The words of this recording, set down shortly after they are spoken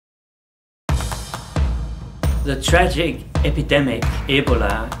The tragic epidemic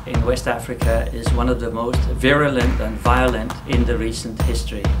Ebola in West Africa is one of the most virulent and violent in the recent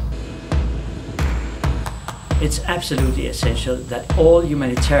history. It's absolutely essential that all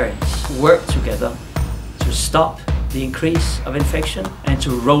humanitarians work together to stop the increase of infection and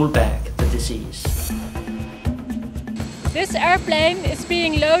to roll back the disease. This airplane is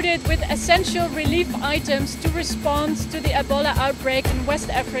being loaded with essential relief items to respond to the Ebola outbreak in West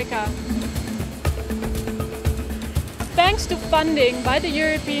Africa. Thanks to funding by the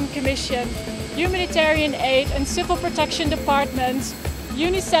European Commission, Humanitarian Aid and Civil Protection Departments,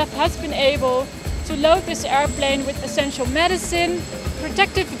 UNICEF has been able to load this airplane with essential medicine,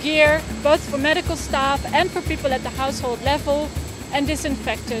 protective gear, both for medical staff and for people at the household level, and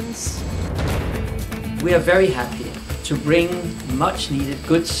disinfectants. We are very happy to bring much needed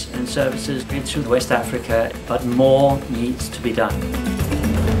goods and services into West Africa, but more needs to be done.